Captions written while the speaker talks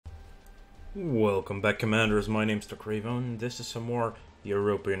Welcome back, Commanders. My name's Craven. This is some more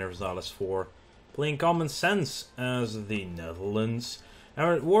Europa Universalis 4. Playing Common Sense as the Netherlands. Now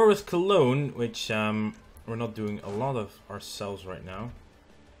we're at war with Cologne, which we're not doing a lot of ourselves right now.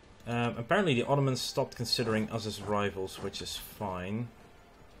 Apparently the Ottomans stopped considering us as rivals, which is fine.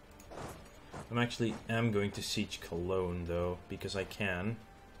 I'm going to siege Cologne though, because I can.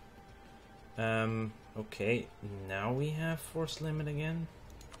 Okay, now we have force limit again.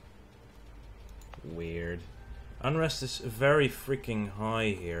 Weird. Unrest is very freaking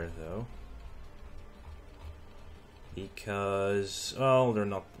high here, though. Because, well, they're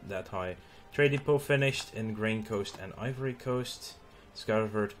not that high. Trade depot finished in Grain Coast and Ivory Coast.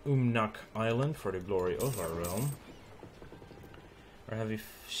 Discovered Umnak Island for the glory of our realm. Our heavy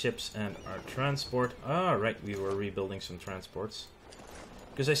ships and our transport. Ah, right, we were rebuilding some transports.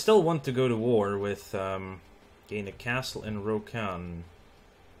 Because I still want to go to war with, gain a castle in Rokan.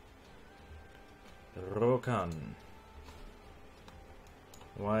 Rokan.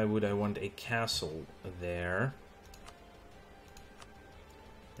 Why would I want a castle there?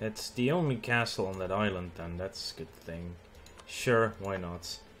 It's the only castle on that island then, that's a good thing. Sure, why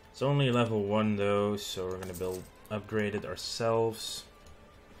not? It's only level 1 though, so we're gonna upgrade it ourselves.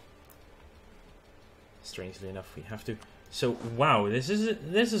 Strangely enough, we have to. So wow, this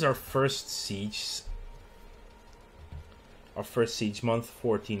is our first siege. Our first siege month,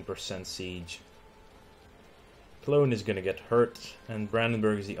 14% siege. Cologne is gonna get hurt, and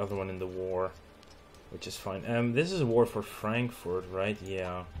Brandenburg is the other one in the war, which is fine. This is a war for Frankfurt, right?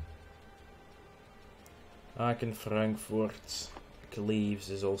 Yeah. Aachen, Frankfurt, Cleves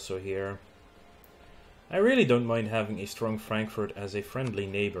is also here. I really don't mind having a strong Frankfurt as a friendly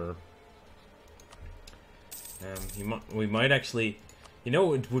neighbor. We might actually, you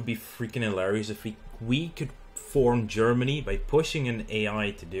know, it would be freaking hilarious if we could form Germany by pushing an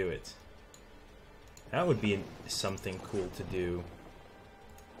AI to do it. That would be something cool to do.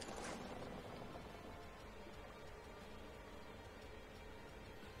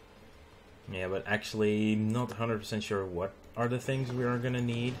 Yeah, but actually not 100% sure what are the things we are gonna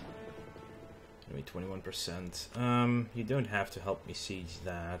need. Maybe 21%. You don't have to help me siege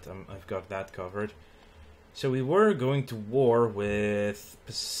that. I've got that covered. So we were going to war with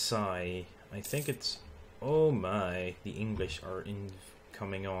Pasai. I think it's... Oh my, the English are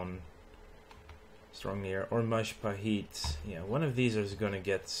coming on. Strongly here. Or Pahit. Yeah, one of these is gonna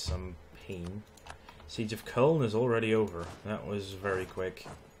get some pain. Siege of Köln is already over. That was very quick.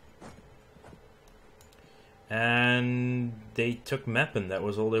 And they took Meppen. That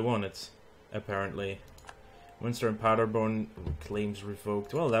was all they wanted, apparently. Munster and Paderborn claims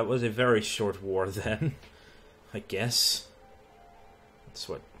revoked. Well, that was a very short war then, I guess. That's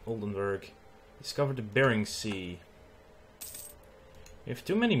what Oldenburg discovered the Bering Sea. We have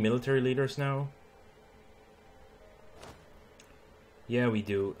too many military leaders now. Yeah, we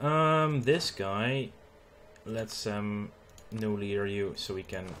do. This guy, let's no leader you so we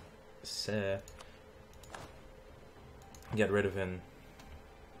can get rid of him.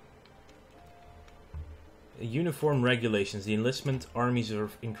 Uniform regulations. The enlistment armies are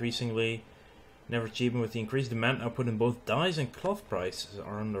increasingly never achieving with the increased demand output in both dyes and cloth prices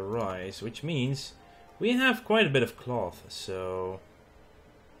are on the rise, which means we have quite a bit of cloth, so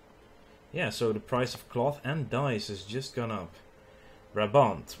yeah, so the price of cloth and dyes has just gone up.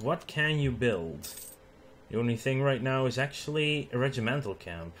 Brabant, what can you build? The only thing right now is actually a regimental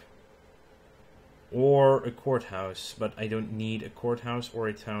camp. Or a courthouse, but I don't need a courthouse or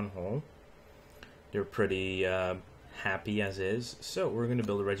a town hall. They're pretty happy as is, so we're going to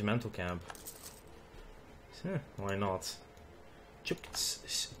build a regimental camp. Why not?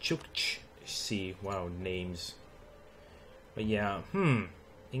 Chukchi, wow, names. But yeah,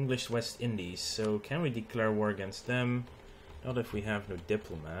 English West Indies, so can we declare war against them? Not if we have no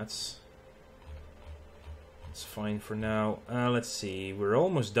diplomats. It's fine for now. Let's see. We're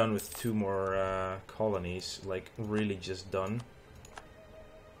almost done with 2 more colonies. Like, really just done.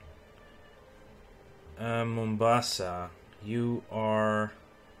 Mombasa. You are...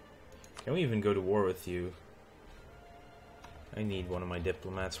 Can we even go to war with you? I need one of my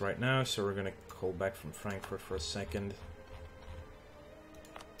diplomats right now, so we're gonna call back from Frankfurt for a second.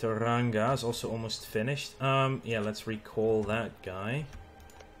 Taranga is also almost finished. Yeah, let's recall that guy.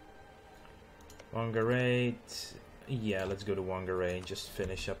 Wangarae. Yeah, let's go to Wangarae and just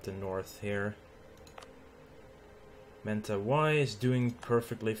finish up the north here. Menta Y is doing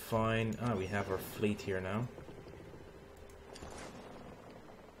perfectly fine. Ah, we have our fleet here now.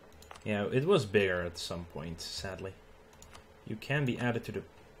 Yeah, it was bigger at some point, sadly. You can be added to the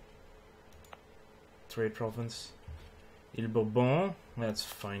trade province. Ile Bourbon, that's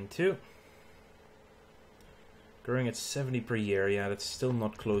fine too. Growing at 70 per year. Yeah, that's still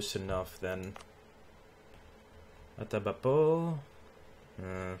not close enough then. Atabapo.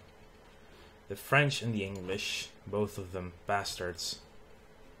 The French and the English. Both of them. Bastards.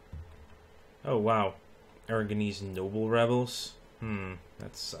 Oh, wow. Aragonese noble rebels.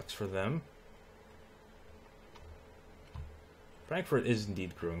 That sucks for them. Frankfurt is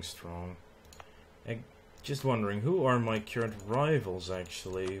indeed growing strong. Just wondering, who are my current rivals,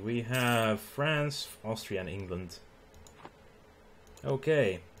 actually? We have France, Austria, and England.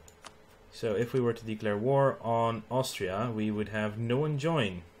 Okay. So, if we were to declare war on Austria, we would have no one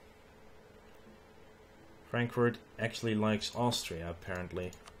join. Frankfurt actually likes Austria,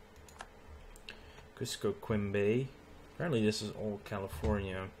 apparently. Cusco, Quimby. Apparently this is all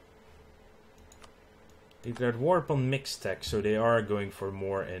California. Declared war upon Mixtec, so they are going for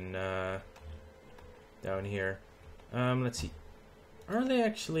more in... down here. Let's see. Are they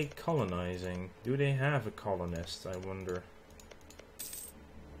actually colonizing? Do they have a colonist, I wonder?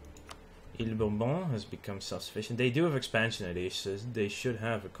 Ile Bourbon has become self-sufficient. They do have expansion ideas, so they should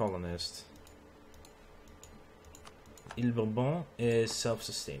have a colonist. Ile Bourbon is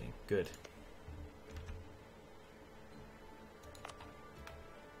self-sustaining. Good.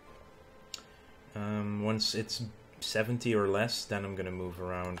 Once it's 70 or less, then I'm gonna move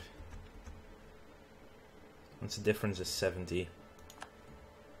around. Once the difference is 70.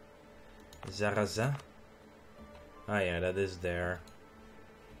 Zaraza? Ah yeah, that is there.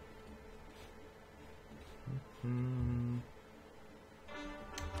 You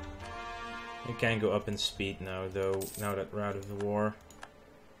can go up in speed now, though, now that we're out of the war.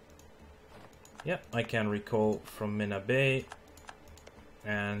 Yep, I can recall from Mina Bay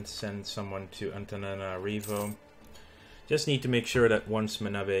and send someone to Antananarivo. Just need to make sure that once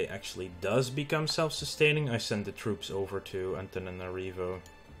Minabe actually does become self-sustaining, I send the troops over to Antananarivo.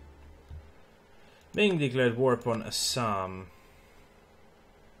 Ming declared war upon Assam.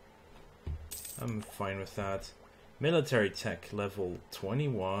 I'm fine with that. Military tech level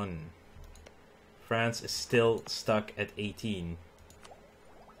 21. France is still stuck at 18.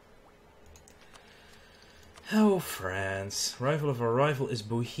 Oh, France. Rival of our rival is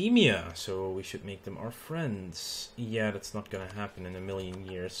Bohemia, so we should make them our friends. Yeah, that's not gonna happen in a million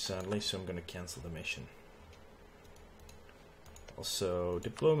years, sadly, so I'm gonna cancel the mission. Also,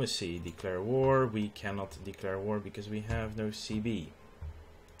 diplomacy. Declare war. We cannot declare war because we have no CB.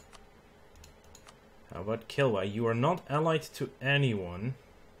 How about Kilwa? You are not allied to anyone.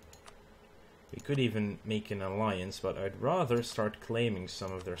 We could even make an alliance, but I'd rather start claiming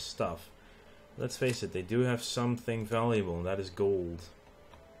some of their stuff. Let's face it, they do have something valuable, and that is gold.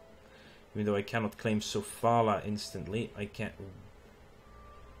 Even though I cannot claim Sofala instantly, I can't...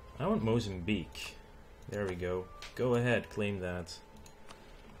 I want Mozambique. There we go. Go ahead, claim that.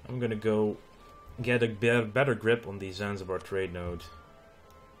 I'm gonna go get a better grip on the Zanzibar trade node.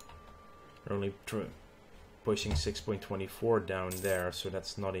 They're only pushing 6.24 down there, so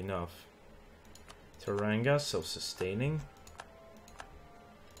that's not enough. Taranga, self-sustaining.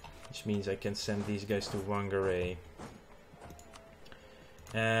 Which means I can send these guys to Whangarei.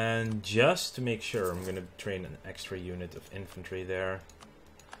 And just to make sure, I'm going to train an extra unit of infantry there.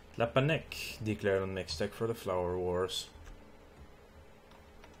 Lapanek declared on Mixtec for the Flower Wars.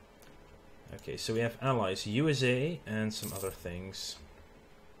 Okay, so we have allies, USA and some other things.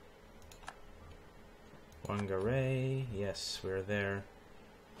 Whangarei, yes, we're there.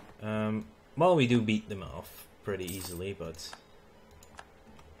 Well, we do beat them off pretty easily, but...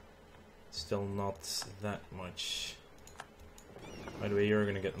 still not that much. By the way, you're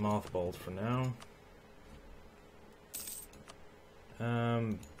gonna get mothballed for now.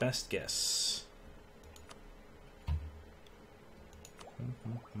 Best guess.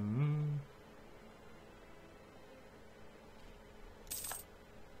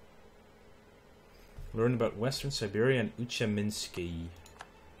 Learn about Western Siberia and Uchaminsky.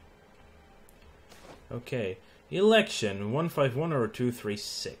 Okay. Election 151 or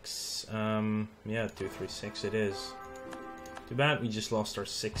 236. Yeah, 236 it is. Too bad we just lost our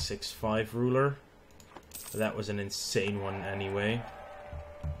 665 ruler. But that was an insane one anyway.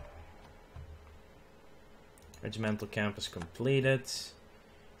 Regimental campus completed.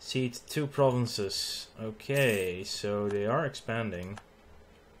 Seat 2 provinces. Okay, so they are expanding.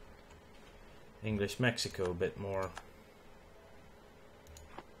 English Mexico a bit more.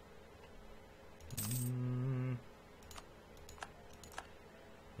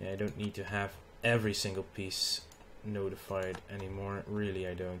 Yeah, I don't need to have every single piece notified anymore. Really,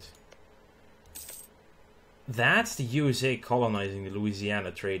 I don't. That's the USA colonizing the Louisiana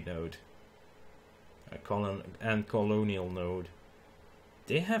trade node. And colonial node.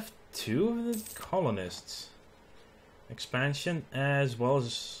 They have 2 of the colonists. expansion, as well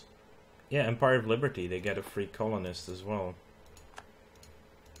as, yeah, Empire of Liberty. They get a free colonist as well.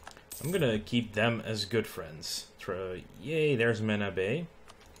 I'm gonna keep them as good friends. Yay, there's Mena Bay.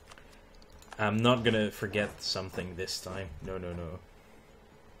 I'm not gonna forget something this time. No, no, no.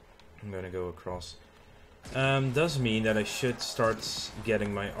 I'm gonna go across. Does mean that I should start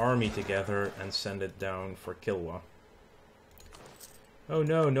getting my army together and send it down for Kilwa. Oh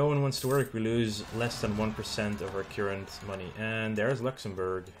no, no one wants to work. We lose less than 1% of our current money. And there's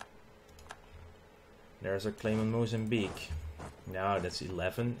Luxembourg. There's our claim on Mozambique. No, that's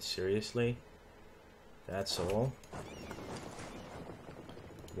 11. Seriously? That's all?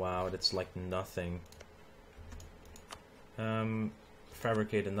 Wow, that's like nothing.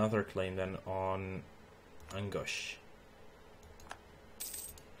 Fabricate another claim then on Angush.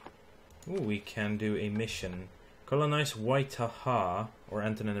 Ooh, we can do a mission. Colonize Waitaha or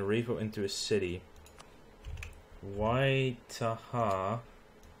Antananarivo into a city. Waitaha.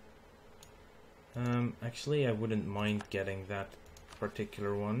 Actually, I wouldn't mind getting that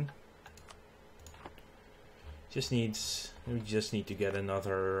particular one. We just need to get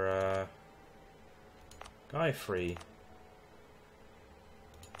another guy free.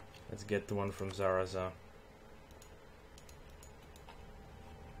 Let's get the one from Zaraza.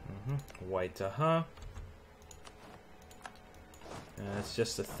 Waitaha. It's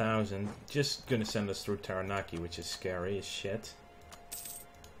just 1,000. Just gonna send us through Taranaki, which is scary as shit.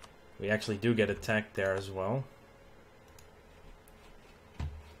 We actually do get attacked there as well.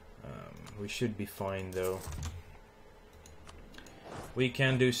 We should be fine though. We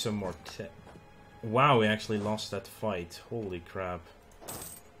can do some more. Wow, we actually lost that fight. Holy crap.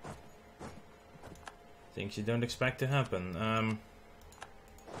 Things you don't expect to happen.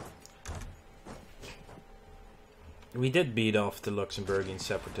 We did beat off the Luxembourgian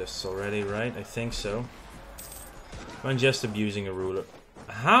separatists already, right? I think so. I'm just abusing a ruler.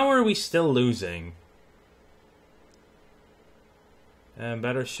 How are we still losing?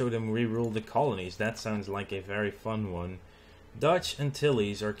 Better show them re-rule the colonies. That sounds like a very fun one. Dutch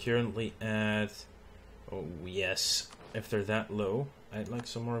Antilles are currently at... Oh, yes. If they're that low, I'd like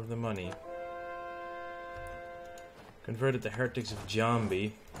some more of the money. Converted the heretics of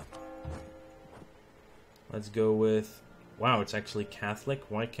Jambi. Let's go with... Wow, it's actually Catholic.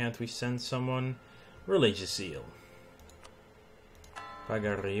 Why can't we send someone religious zeal?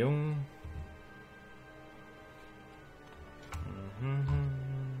 Pagarium.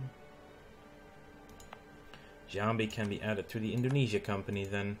 Jambi can be added to the Indonesia company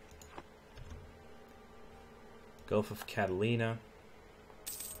then. Gulf of Catalina.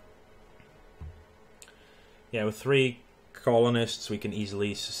 Yeah, with 3 colonists we can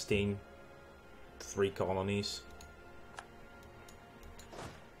easily sustain 3 colonies.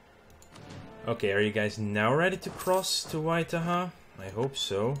 Okay, are you guys now ready to cross to Waitaha? I hope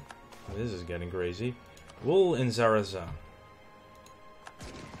so. This is getting crazy. Wool in Zaraza.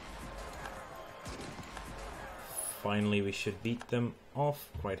 Finally, we should beat them off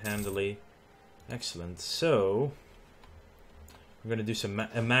quite handily. Excellent. So, we're going to do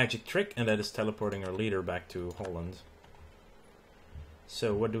a magic trick, and that is teleporting our leader back to Holland.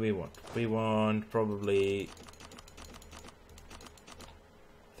 So, what do we want? We want probably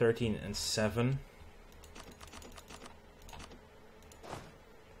 13 and 7.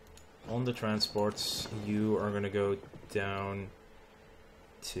 On the transports, you are going to go down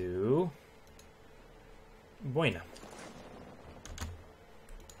to Buena.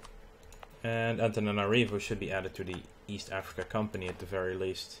 And Antananarivo should be added to the East Africa Company at the very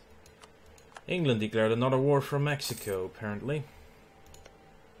least. England declared another war from Mexico, apparently.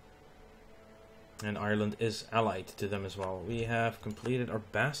 And Ireland is allied to them as well. We have completed our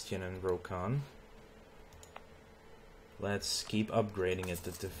bastion in Rokan. Let's keep upgrading it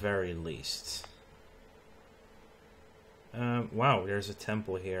at the very least. Wow, there's a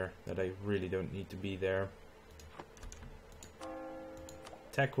temple here that I really don't need to be there.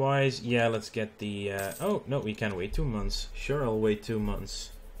 Tech-wise, yeah, let's get the... oh, no, we can wait 2 months. Sure, I'll wait 2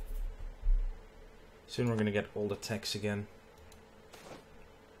 months. Soon we're gonna get all the techs again.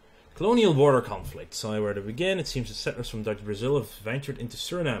 Colonial border conflict. So where to begin? It seems the settlers from Dutch Brazil have ventured into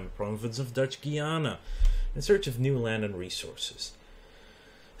Suriname, province of Dutch Guyana, in search of new land and resources.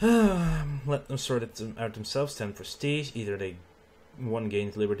 Let them sort it out themselves. 10 prestige. Either they... One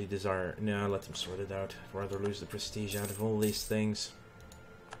gains liberty, desire... No, let them sort it out. I'd rather lose the prestige out of all these things.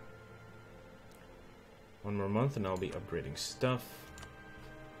 1 more month and I'll be upgrading stuff.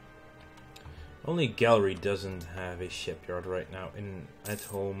 Only Gallery doesn't have a shipyard right now at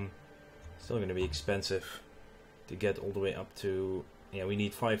home. Still going to be expensive to get all the way up to... Yeah, we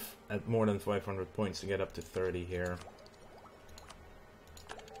need more than 500 points to get up to 30 here.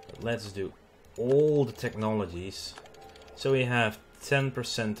 let's do all the technologies. So we have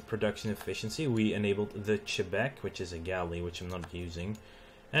 10% production efficiency. We enabled the Quebec, which is a galley, which I'm not using.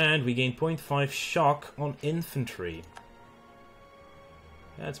 And we gain 0.5 shock on infantry.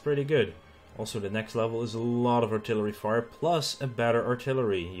 That's pretty good. Also, the next level is a lot of artillery fire, plus a better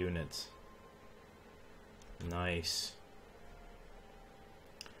artillery unit. Nice.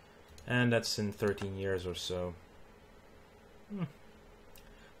 And that's in 13 years or so.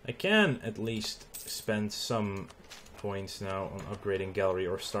 I can at least spend some points now on upgrading gallery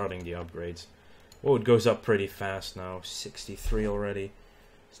or starting the upgrades. Oh, it goes up pretty fast now. 63 already.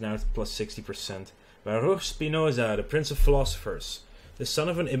 So now it's plus 60%. Baruch Spinoza, the Prince of Philosophers. The son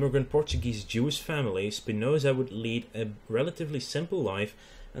of an immigrant Portuguese Jewish family, Spinoza would lead a relatively simple life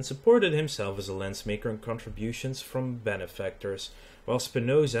and supported himself as a lensmaker on contributions from benefactors. While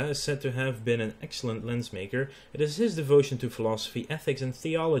Spinoza is said to have been an excellent lensmaker, it is his devotion to philosophy, ethics, and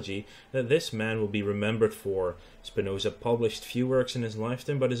theology that this man will be remembered for. Spinoza published few works in his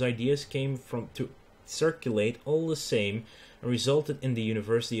lifetime, but his ideas came to circulate all the same, and resulted in the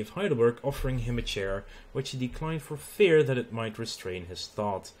University of Heidelberg offering him a chair, which he declined for fear that it might restrain his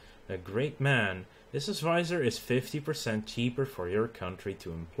thought. A great man. This advisor is 50% cheaper for your country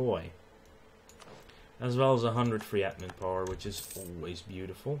to employ. As well as 100 free admin power, which is always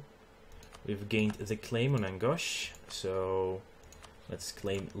beautiful. We've gained the claim on Angosh, so let's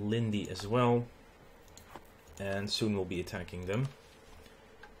claim Lindy as well. And soon we'll be attacking them.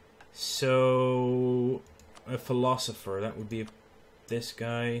 So, a philosopher, that would be this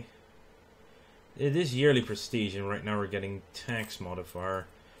guy. It is yearly prestige, and right now we're getting tax modifier.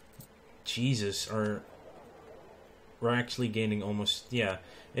 Jesus, we're actually gaining almost, yeah,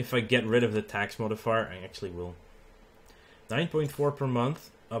 if I get rid of the tax modifier, I actually will. 9.4 per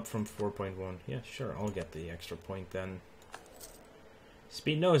month, up from 4.1. Yeah, sure, I'll get the extra point then.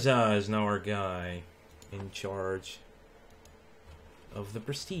 Spinoza is now our guy in charge of the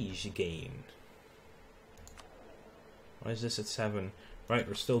prestige gain. Why is this at 7? Right,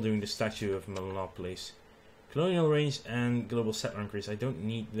 we're still doing the statue of monopolies. Colonial range and global settler increase. I don't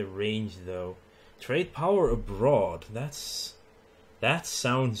need the range though. Trade power abroad. That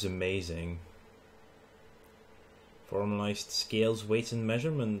sounds amazing. Formalized scales, weights, and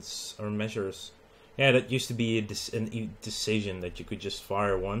measurements or measures. Yeah, that used to be a decision that you could just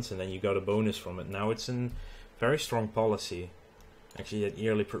fire once and then you got a bonus from it. Now it's a very strong policy. Actually, that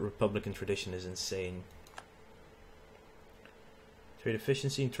yearly Republican tradition is insane. Trade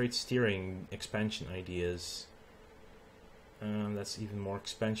efficiency and trade steering expansion ideas. That's even more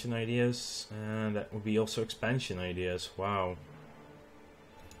expansion ideas. And that would be also expansion ideas. Wow.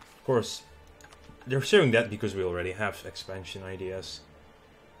 Of course, they're showing that because we already have expansion ideas.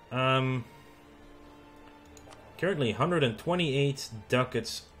 Currently 128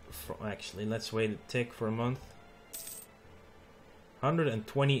 ducats. Actually, let's wait a tick for a month.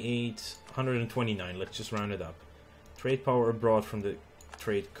 128, 129. Let's just round it up. Trade power abroad from the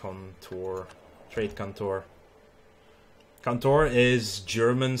trade contour. Trade contour. Contour is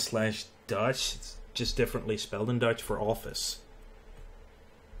German / Dutch. It's just differently spelled in Dutch for office.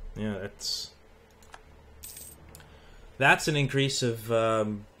 Yeah, that's an increase of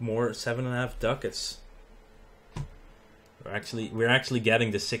more 7.5 ducats. We're actually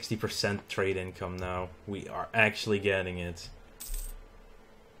getting the 60% trade income now. We are actually getting it.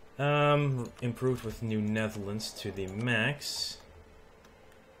 Improved with New Netherlands to the max.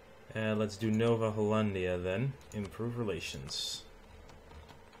 Let's do Nova Hollandia then. Improve relations.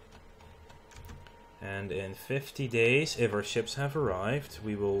 And in 50 days, if our ships have arrived,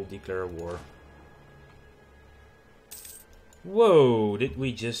 we will declare war. Whoa, did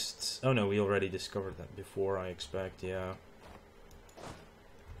we just... Oh no, we already discovered that before, I expect, yeah.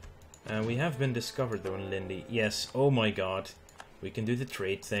 We have been discovered though in Lindy. Yes, oh my god. We can do the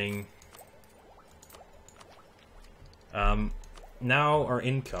trade thing. Now our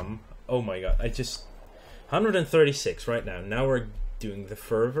income. Oh my god, 136 right now. Now we're doing the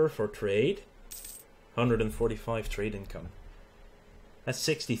fervor for trade. 145 trade income. That's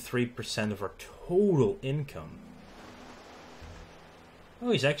 63% of our total income.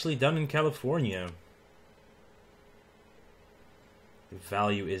 Oh, he's actually done in California. The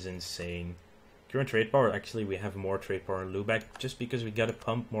value is insane. Current trade power, actually we have more trade power in Lubeck just because we gotta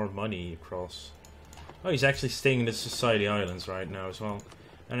pump more money across. Oh, he's actually staying in the Society Islands right now as well.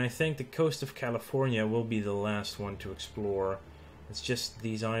 And I think the coast of California will be the last one to explore. It's just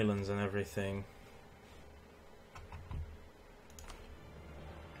these islands and everything.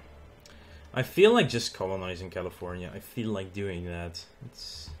 I feel like just colonizing California. I feel like doing that.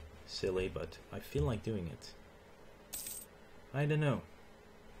 It's silly, but I feel like doing it. I don't know.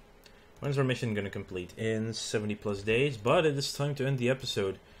 When's our mission going to complete? In 70 plus days, but it is time to end the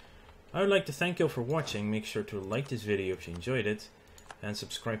episode. I would like to thank you all for watching. Make sure to like this video if you enjoyed it, and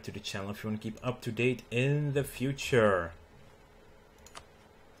subscribe to the channel if you want to keep up to date in the future.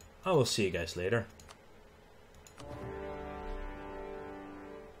 I will see you guys later.